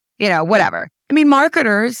 okay, whatever. I mean,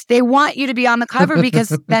 marketers, they want you to be on the cover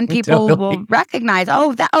because then people will recognize,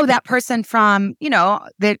 that person from,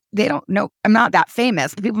 they don't know, I'm not that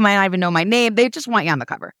famous. People might not even know my name. They just want you on the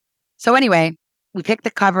cover. So anyway, we picked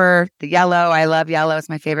the cover, the yellow. I love yellow. It's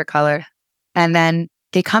my favorite color. And then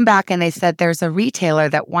they come back and they said, there's a retailer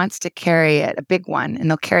that wants to carry it, a big one, and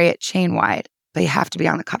they'll carry it chain wide, but you have to be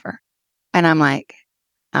on the cover. And I'm like,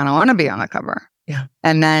 I don't want to be on the cover. Yeah.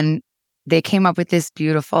 And then they came up with this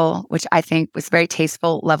beautiful, which I think was very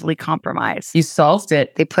tasteful, lovely compromise. You solved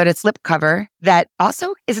it. They put a slipcover that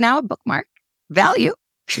also is now a bookmark value.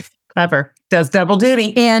 Clever. Does double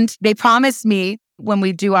duty. And they promised me when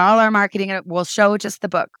we do all our marketing, we'll show just the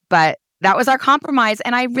book. But that was our compromise.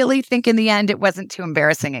 And I really think in the end, it wasn't too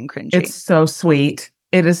embarrassing and cringy. It's so sweet.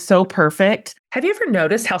 It is so perfect. Have you ever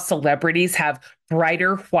noticed how celebrities have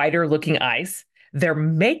brighter, whiter looking eyes? Their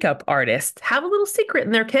makeup artists have a little secret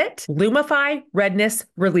in their kit. Lumify Redness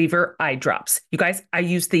Reliever Eye Drops. You guys, I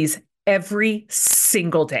use these every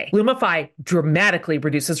single day. Lumify dramatically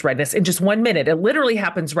reduces redness in just 1 minute. It literally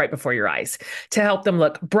happens right before your eyes to help them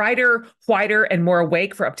look brighter, whiter, and more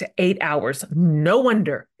awake for up to 8 hours. No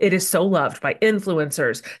wonder it is so loved by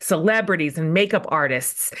influencers, celebrities, and makeup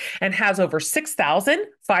artists, and has over 6,000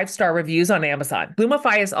 5-star reviews on Amazon.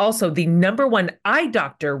 Lumify is also the #1 eye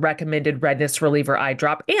doctor recommended redness reliever eye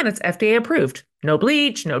drop, and it's FDA approved. No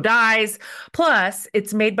bleach, no dyes. Plus,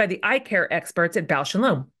 it's made by the eye care experts at Bausch &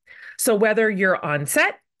 Lomb. So whether you're on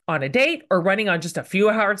set, on a date, or running on just a few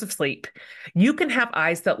hours of sleep, you can have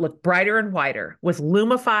eyes that look brighter and whiter with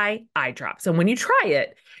Lumify eye drops. And when you try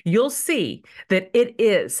it, you'll see that it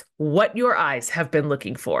is what your eyes have been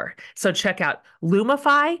looking for. So check out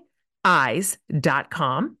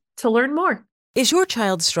lumifyeyes.com to learn more. Is your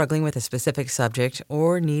child struggling with a specific subject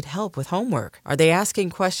or need help with homework? Are they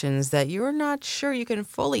asking questions that you're not sure you can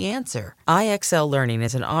fully answer? IXL Learning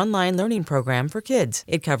is an online learning program for kids.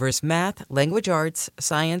 It covers math, language arts,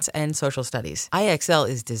 science, and social studies. IXL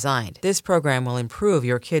is designed. This program will improve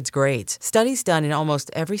your kids' grades. Studies done in almost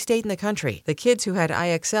every state in the country. The kids who had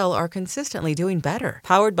IXL are consistently doing better.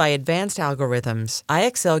 Powered by advanced algorithms,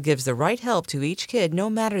 IXL gives the right help to each kid no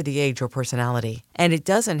matter the age or personality. And it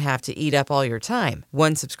doesn't have to eat up all your time.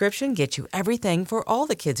 One subscription gets you everything for all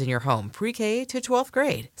the kids in your home, pre-K to 12th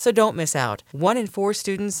grade. So don't miss out. 1 in 4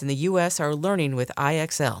 students in the U.S. are learning with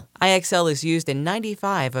IXL. IXL is used in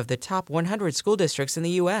 95 of the top 100 school districts in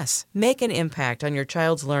the U.S. Make an impact on your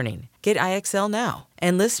child's learning. Get IXL now.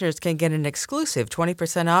 And listeners can get an exclusive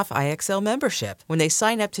 20% off IXL membership when they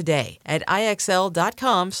sign up today at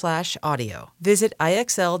IXL.com/audio. Visit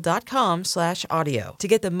IXL.com/audio to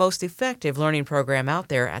get the most effective learning program out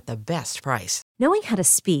there at the best price. Knowing how to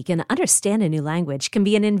speak and understand a new language can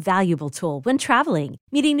be an invaluable tool when traveling,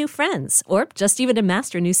 meeting new friends, or just even to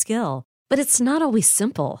master a new skill. But it's not always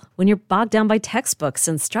simple when you're bogged down by textbooks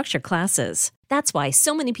and structured classes. That's why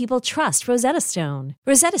so many people trust Rosetta Stone.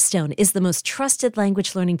 Rosetta Stone is the most trusted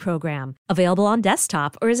language learning program, available on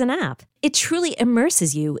desktop or as an app. It truly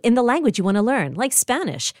immerses you in the language you want to learn, like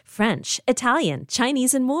Spanish, French, Italian,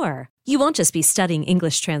 Chinese, and more. You won't just be studying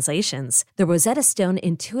English translations. The Rosetta Stone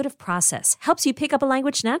intuitive process helps you pick up a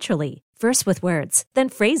language naturally, first with words, then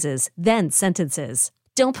phrases, then sentences.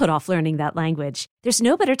 Don't put off learning that language. There's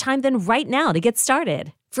no better time than right now to get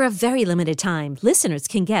started. For a very limited time, listeners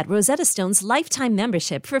can get Rosetta Stone's lifetime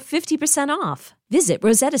membership for 50% off. Visit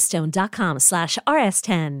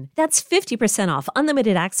rosettastone.com/rs10. That's 50% off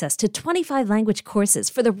unlimited access to 25 language courses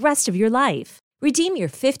for the rest of your life. Redeem your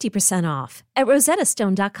 50% off at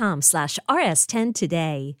rosettastone.com/rs10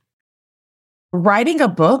 today. Writing a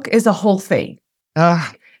book is a whole thing.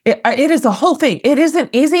 It is a whole thing. It isn't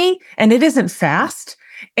easy and it isn't fast.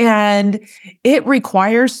 And it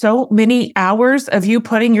requires so many hours of you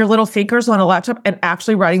putting your little fingers on a laptop and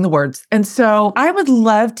actually writing the words. And so I would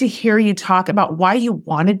love to hear you talk about why you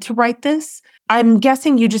wanted to write this. I'm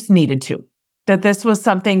guessing you just needed to, that this was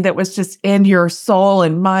something that was just in your soul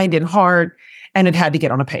and mind and heart, and it had to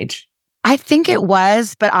get on a page. I think it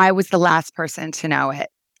was, but I was the last person to know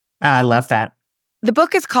it. I love that. The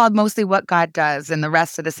book is called Mostly What God Does, and the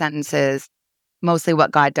rest of the sentence is, mostly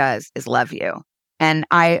what God does is love you. And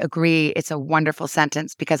I agree, it's a wonderful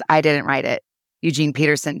sentence because I didn't write it. Eugene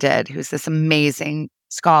Peterson did, who's this amazing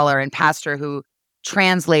scholar and pastor who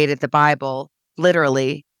translated the Bible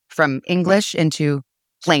literally from English into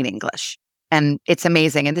plain English. And it's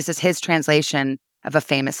amazing. And this is his translation of a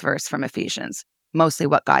famous verse from Ephesians. Mostly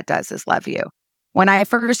what God does is love you. When I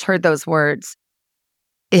first heard those words,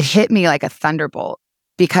 it hit me like a thunderbolt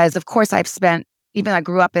because, of course, I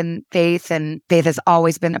grew up in faith, and faith has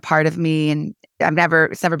always been a part of me. And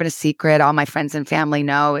it's never been a secret. All my friends and family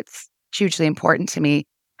know it's hugely important to me.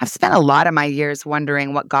 I've spent a lot of my years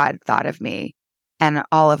wondering what God thought of me and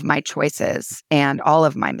all of my choices and all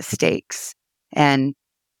of my mistakes and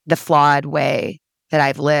the flawed way that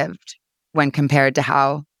I've lived when compared to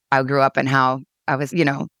how I grew up and how I was,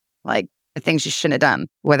 like the things you shouldn't have done,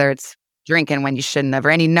 whether it's drinking when you shouldn't have, or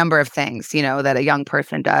any number of things, that a young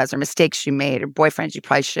person does, or mistakes you made, or boyfriends you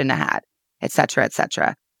probably shouldn't have had, et cetera, et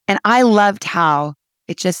cetera. And I loved how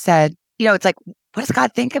it just said, it's like, what does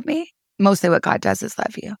God think of me? Mostly what God does is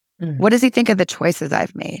love you. Mm. What does he think of the choices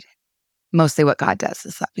I've made? Mostly what God does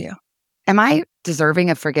is love you. Am I deserving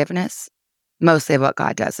of forgiveness? Mostly what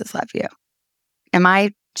God does is love you. Am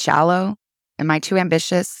I shallow? Am I too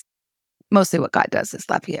ambitious? Mostly what God does is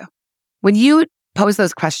love you. When you pose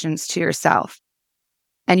those questions to yourself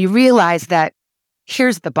and you realize that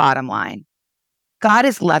here's the bottom line, God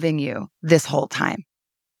is loving you this whole time.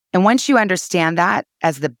 And once you understand that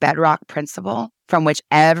as the bedrock principle from which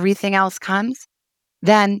everything else comes,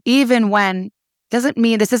 then even when doesn't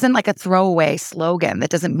mean this isn't like a throwaway slogan that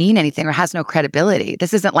doesn't mean anything or has no credibility.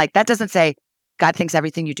 This isn't like, that doesn't say God thinks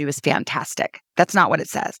everything you do is fantastic. That's not what it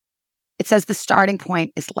says. It says the starting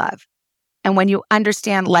point is love. And when you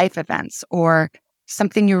understand life events or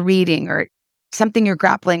something you're reading or something you're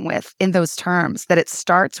grappling with in those terms, that it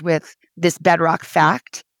starts with this bedrock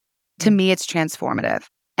fact, to me, it's transformative.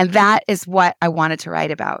 And that is what I wanted to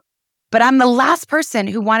write about. But I'm the last person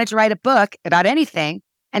who wanted to write a book about anything,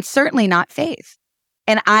 and certainly not faith.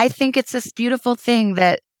 And I think it's this beautiful thing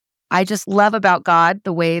that I just love about God,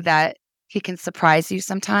 the way that he can surprise you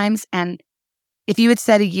sometimes. And if you had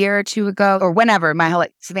said a year or two ago, or whenever,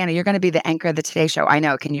 Savannah, you're going to be the anchor of the Today Show. I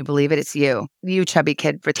know. Can you believe it? It's you. You chubby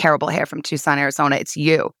kid with terrible hair from Tucson, Arizona. It's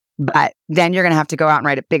you. But then you're going to have to go out and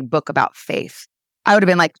write a big book about faith. I would have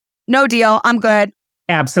been like, no deal. I'm good.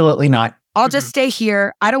 Absolutely not. I'll just stay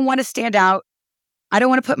here. I don't want to stand out. I don't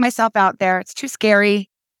want to put myself out there. It's too scary.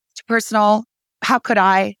 It's too personal. How could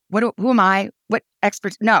I? Who am I? What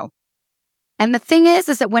experts? No. And the thing is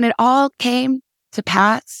that when it all came to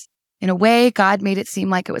pass, in a way, God made it seem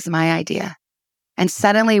like it was my idea. And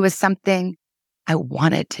suddenly it was something I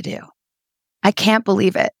wanted to do. I can't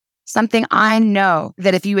believe it. Something I know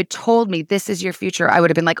that if you had told me this is your future, I would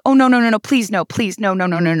have been like, oh, no, please, no.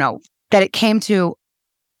 That it came to,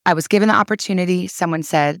 I was given the opportunity. Someone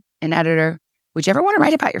said, an editor, would you ever want to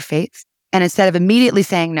write about your faith? And instead of immediately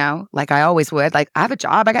saying no, like I always would, like I have a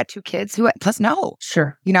job, I got 2 kids, plus no.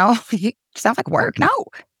 Sure. Sounds like work. No.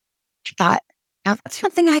 I thought, now that's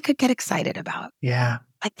something I could get excited about. Yeah.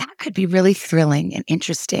 Like that could be really thrilling and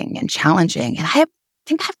interesting and challenging. And I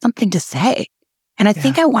think I have something to say. And I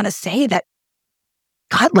think I want to say that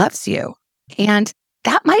God loves you. And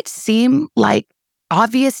that might seem like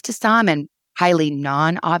obvious to some and highly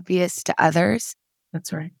non-obvious to others.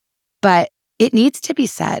 That's right. But it needs to be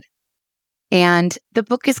said. And the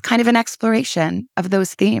book is kind of an exploration of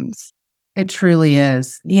those themes. It truly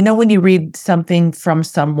is. When you read something from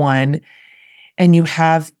someone and you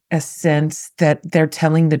have a sense that they're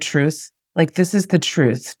telling the truth, like this is the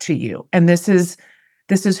truth to you. And this is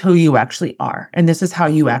who you actually are. And this is how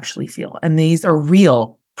you actually feel. And these are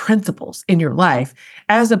real principles in your life,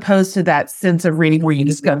 as opposed to that sense of reading where you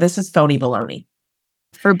just go, this is phony baloney.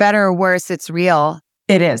 For better or worse, it's real.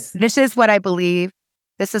 It is. This is what I believe.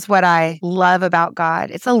 This is what I love about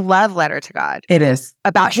God. It's a love letter to God. It is.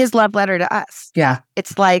 About his love letter to us. Yeah.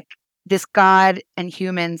 It's like this God and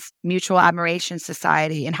humans mutual admiration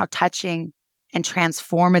society and how touching and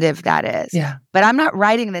transformative that is. Yeah. But I'm not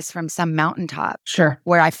writing this from some mountaintop. Sure.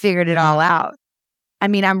 Where I figured it all out. I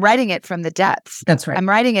mean, I'm writing it from the depths. That's right. I'm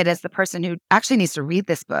writing it as the person who actually needs to read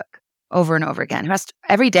this book over and over again. Who has to,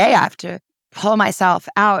 every day I have to pull myself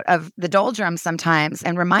out of the doldrums sometimes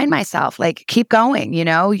and remind myself, like, keep going,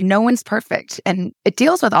 no one's perfect. And it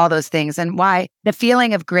deals with all those things and why the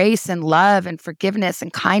feeling of grace and love and forgiveness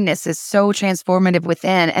and kindness is so transformative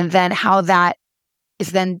within. And then how that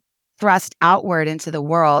is then thrust outward into the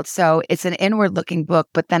world. So it's an inward looking book,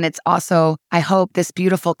 but then it's also, I hope, this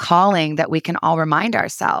beautiful calling that we can all remind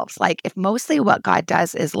ourselves, like if mostly what God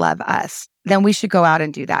does is love us, then we should go out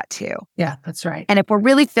and do that too. Yeah, that's right. And if we're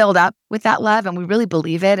really filled up with that love and we really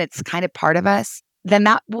believe it, it's kind of part of us, then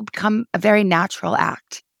that will become a very natural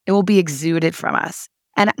act. It will be exuded from us.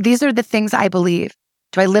 And these are the things I believe.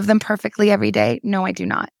 Do I live them perfectly every day? No, I do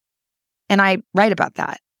not. And I write about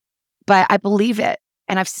that. But I believe it.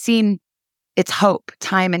 And I've seen its hope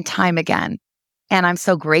time and time again. And I'm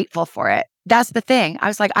so grateful for it. That's the thing. I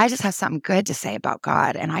was like, I just have something good to say about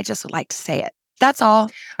God. And I just would like to say it. That's all.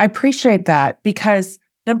 I appreciate that because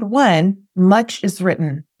number one, much is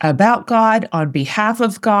written about God, on behalf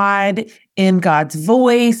of God, in God's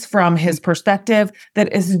voice, from his perspective,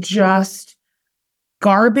 that is just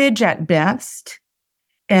garbage at best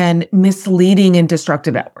and misleading and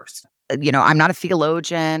destructive at worst. I'm not a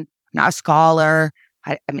theologian, I'm not a scholar.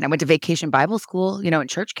 I went to vacation Bible school, in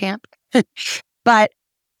church camp. But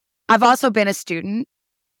I've also been a student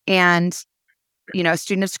and, a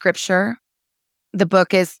student of scripture. The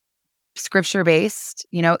book is scripture-based.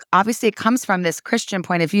 Obviously it comes from this Christian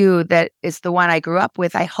point of view that is the one I grew up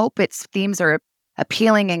with. I hope its themes are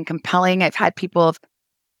appealing and compelling. I've had people of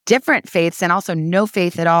different faiths and also no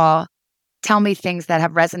faith at all tell me things that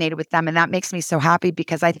have resonated with them. And that makes me so happy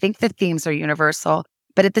because I think the themes are universal.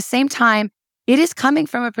 But at the same time, it is coming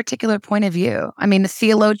from a particular point of view. The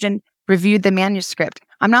theologian reviewed the manuscript.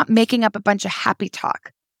 I'm not making up a bunch of happy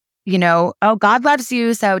talk. Oh, God loves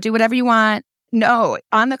you, so do whatever you want. No,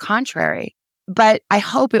 on the contrary. But I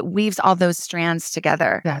hope it weaves all those strands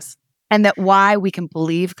together. Yes. And that why we can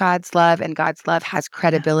believe God's love and God's love has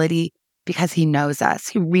credibility because he knows us.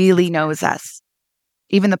 He really knows us.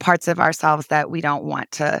 Even the parts of ourselves that we don't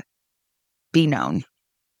want to be known.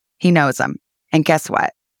 He knows them. And guess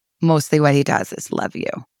what? Mostly what he does is love you.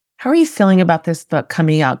 How are you feeling about this book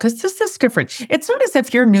coming out? Because this is different. It's not as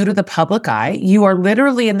if you're new to the public eye. You are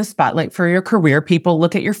literally in the spotlight for your career. People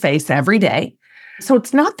look at your face every day. So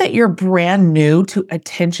it's not that you're brand new to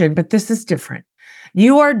attention, but this is different.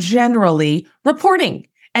 You are generally reporting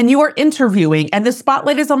and you are interviewing, and the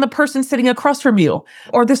spotlight is on the person sitting across from you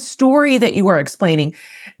or the story that you are explaining.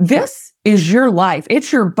 This is your life.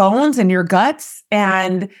 It's your bones and your guts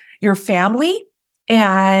and your family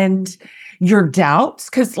and your doubts.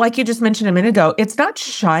 Because like you just mentioned a minute ago, it's not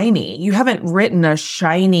shiny. You haven't written a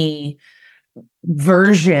shiny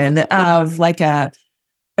version of like an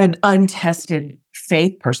untested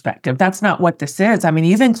faith perspective. That's not what this is. I mean,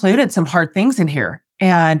 you've included some hard things in here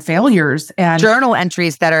and failures and journal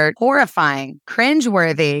entries that are horrifying,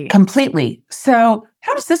 cringeworthy. Completely. So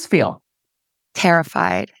how does this feel?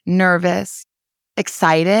 Terrified, nervous,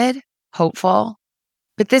 excited, hopeful.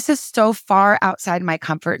 But this is so far outside my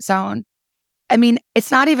comfort zone. I mean,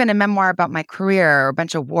 it's not even a memoir about my career or a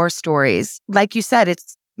bunch of war stories. Like you said,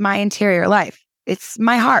 it's my interior life. It's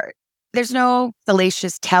my heart. There's no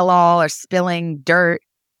salacious tell-all or spilling dirt.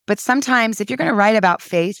 But sometimes if you're going to write about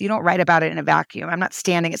faith, you don't write about it in a vacuum. I'm not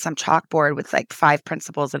standing at some chalkboard with like 5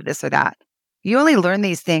 principles of this or that. You only learn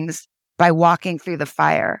these things by walking through the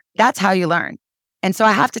fire. That's how you learn. And so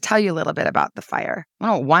I have to tell you a little bit about the fire. I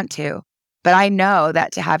don't want to, but I know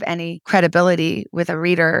that to have any credibility with a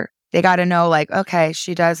reader, they got to know like, okay,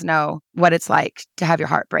 she does know what it's like to have your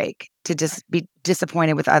heart break, to just be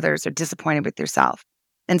disappointed with others or disappointed with yourself.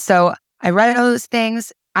 And so I read all those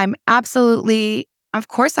things. I'm absolutely, of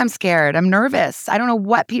course I'm scared. I'm nervous. I don't know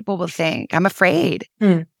what people will think. I'm afraid,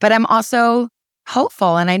 but I'm also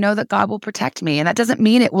hopeful. And I know that God will protect me. And that doesn't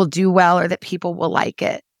mean it will do well or that people will like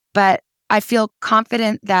it. But I feel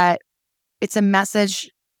confident that it's a message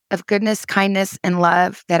of goodness, kindness, and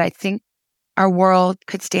love that I think our world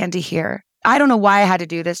could stand to hear. I don't know why I had to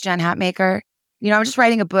do this, Jen Hatmaker. You know, I'm just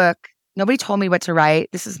writing a book. Nobody told me what to write.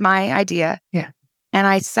 This is my idea. Yeah. And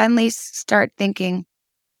I suddenly start thinking,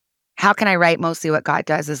 how can I write mostly what God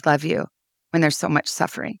does is love you when there's so much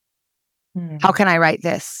suffering? How can I write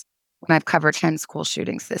this when I've covered 10 school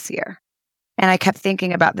shootings this year? And I kept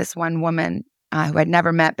thinking about this one woman who I'd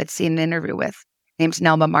never met but seen an interview with, named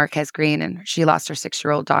Nelma Marquez Green, and she lost her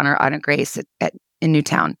 6-year-old daughter, Anna Grace, in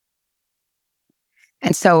Newtown.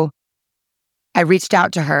 And so I reached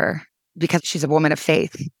out to her because she's a woman of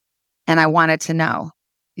faith, and I wanted to know,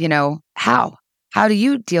 you know, how do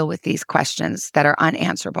you deal with these questions that are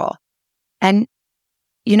unanswerable? And,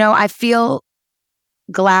 you know, I feel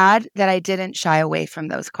glad that I didn't shy away from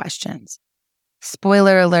those questions.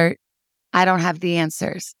 Spoiler alert, I don't have the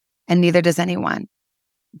answers, and neither does anyone.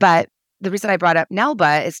 But the reason I brought up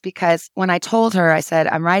Nelba is because when I told her, I said,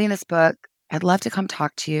 I'm writing this book. I'd love to come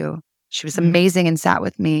talk to you. She was amazing and sat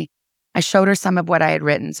with me. I showed her some of what I had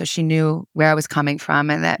written so she knew where I was coming from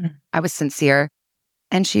and that I was sincere.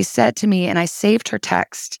 And she said to me, and I saved her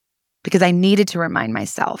text because I needed to remind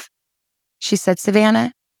myself. She said,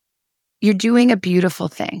 Savannah, you're doing a beautiful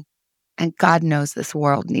thing. And God knows this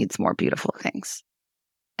world needs more beautiful things.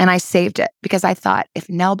 And I saved it because I thought if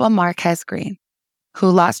Nelba Marquez Green, who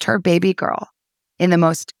lost her baby girl in the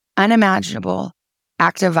most unimaginable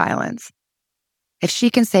act of violence, if she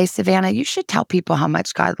can say, Savannah, you should tell people how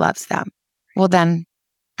much God loves them, well, then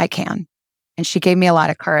I can. And she gave me a lot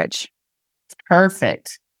of courage.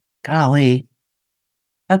 Perfect. Golly.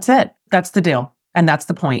 That's it. That's the deal. And that's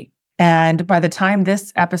the point. And by the time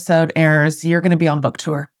this episode airs, you're going to be on book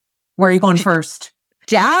tour. Where are you going first?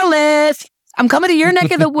 Dallas. I'm coming to your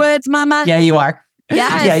neck of the woods, mama. Yeah, you are.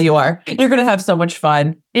 Yes. Yeah, you are. You're going to have so much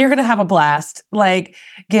fun. You're going to have a blast, like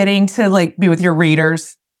getting to like be with your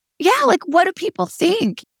readers. Yeah, like what do people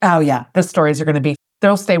think? Oh yeah, the stories are going to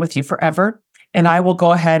they'll stay with you forever. And I will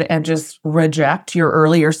go ahead and just reject your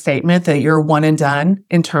earlier statement that you're one and done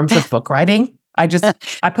in terms of book writing. I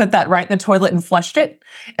put that right in the toilet and flushed it.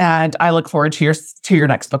 And I look forward to your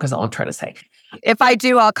next book is all I'm trying to say. If I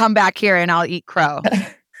do, I'll come back here and I'll eat crow.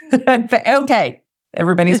 Okay.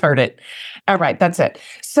 Everybody's heard it. All right. That's it.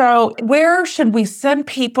 So where should we send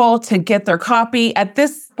people to get their copy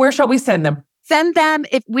where shall we send them? Send them.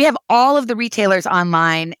 If we have all of the retailers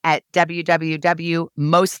online at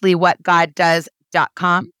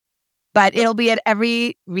www.moslywhatgoddoes.com, but it'll be at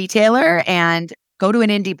every retailer, and go to an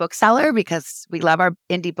indie bookseller because we love our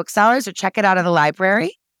indie booksellers, or check it out at the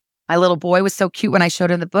library. My little boy was so cute when I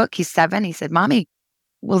showed him the book. He's 7. He said, Mommy,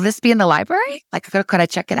 will this be in the library? Like, could I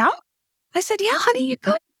check it out? I said, yeah, honey, you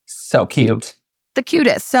could. So cute. The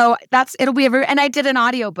cutest. So it'll be and I did an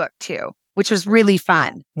audiobook too, which was really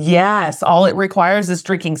fun. Yes. All it requires is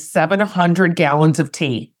drinking 700 gallons of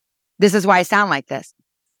tea. This is why I sound like this.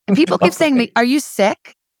 And people keep saying to me, are you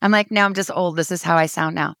sick? I'm like, no, I'm just old. This is how I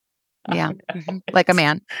sound now. Yeah. Like a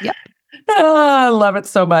man. Yep. Oh, I love it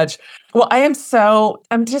so much. Well, I'm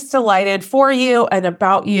just delighted for you and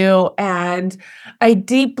about you. And I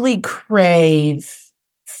deeply crave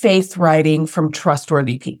faith writing from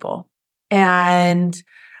trustworthy people. And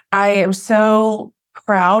I am so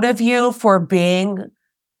proud of you for being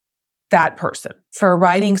that person, for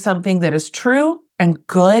writing something that is true and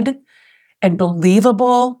good and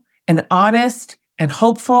believable and honest and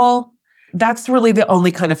hopeful. That's really the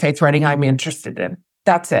only kind of faith writing I'm interested in.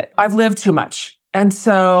 That's it. I've lived too much. And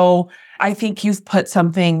so I think you've put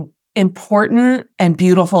something important and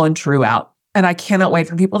beautiful and true out. And I cannot wait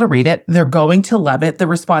for people to read it. They're going to love it. The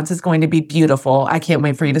response is going to be beautiful. I can't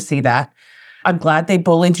wait for you to see that. I'm glad they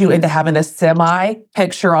bullied you into having a semi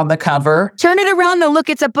picture on the cover. Turn it around though. Look,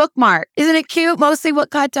 it's a bookmark. Isn't it cute? Mostly what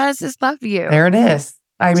God does is love you. There it is.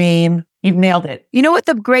 I mean, you've nailed it. You know what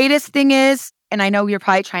the greatest thing is? And I know you're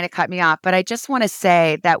probably trying to cut me off, but I just want to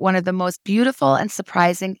say that one of the most beautiful and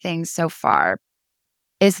surprising things so far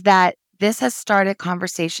is that this has started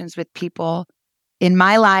conversations with people in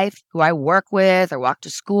my life who I work with or walk to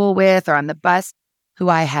school with or on the bus who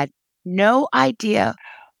I had no idea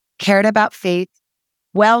cared about faith,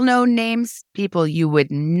 well-known names, people you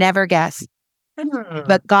would never guess.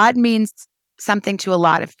 But God means something to a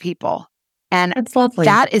lot of people. And That's lovely.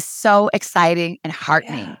 that is so exciting and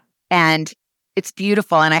heartening. Yeah. And it's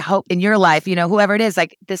beautiful. And I hope in your life, whoever it is,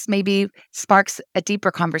 like this maybe sparks a deeper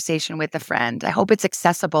conversation with a friend. I hope it's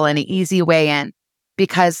accessible and an easy way in,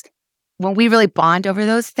 because when we really bond over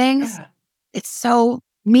those things, it's so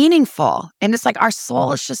meaningful. And it's like our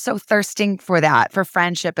soul is just so thirsting for that, for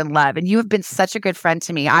friendship and love. And you have been such a good friend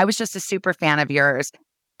to me. I was just a super fan of yours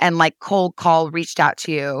and like cold call reached out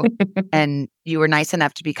to you and you were nice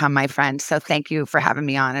enough to become my friend. So thank you for having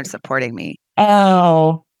me on and supporting me.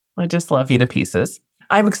 Oh, I just love you to pieces.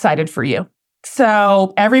 I'm excited for you.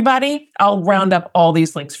 So everybody, I'll round up all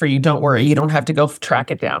these links for you. Don't worry. You don't have to go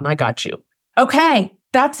track it down. I got you. Okay,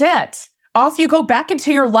 that's it. Off you go back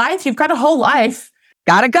into your life. You've got a whole life.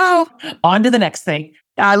 Gotta go. On to the next thing.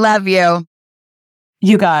 I love you.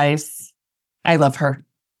 You guys, I love her.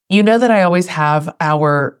 You know that I always have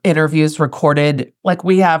our interviews recorded. Like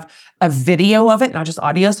we have a video of it, not just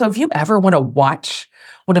audio. So if you ever want to watch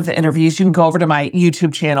one of the interviews, you can go over to my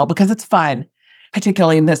YouTube channel because it's fun,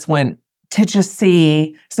 particularly in this one, to just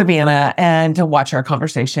see Savannah and to watch our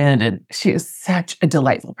conversation. And she is such a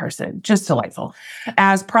delightful person, just delightful.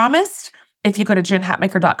 As promised, if you go to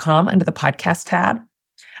jenhatmaker.com under the podcast tab,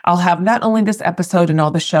 I'll have not only this episode and all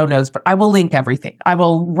the show notes, but I will link everything. I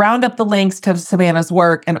will round up the links to Savannah's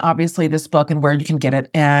work and obviously this book and where you can get it.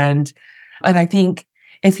 And I think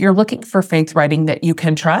if you're looking for faith writing that you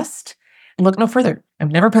can trust, look no further. I've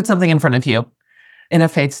never put something in front of you in a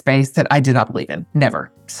faith space that I did not believe in.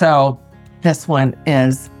 Never. So this one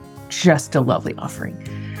is just a lovely offering.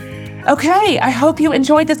 Okay, I hope you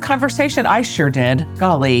enjoyed this conversation. I sure did.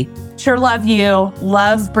 Golly. Sure love you.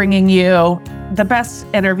 Love bringing you the best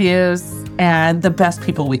interviews and the best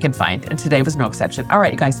people we can find. And today was no exception. All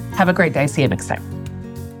right, you guys, have a great day. See you next time.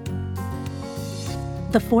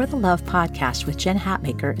 The For the Love podcast with Jen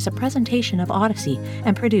Hatmaker is a presentation of Odyssey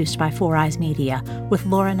and produced by Four Eyes Media with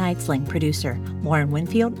Laura Knightsling, producer, Lauren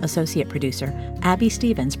Winfield, associate producer, Abby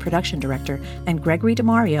Stevens, production director, and Gregory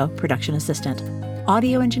DeMario, production assistant.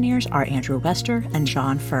 Audio engineers are Andrew Wester and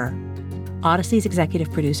John Furr. Odyssey's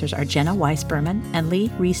executive producers are Jenna Weiss-Berman and Lee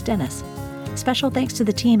Reese-Dennis. Special thanks to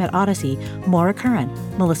the team at Odyssey, Maura Curran,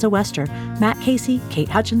 Melissa Wester, Matt Casey, Kate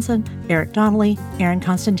Hutchinson, Eric Donnelly, Aaron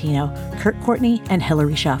Constantino, Kurt Courtney, and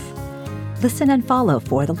Hillary Schuff. Listen and follow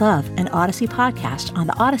For the Love, an Odyssey podcast on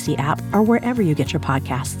the Odyssey app or wherever you get your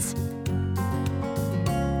podcasts.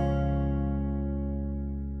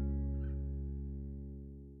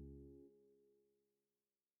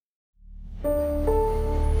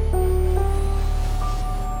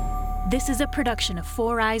 This is a production of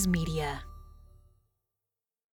Four Eyes Media.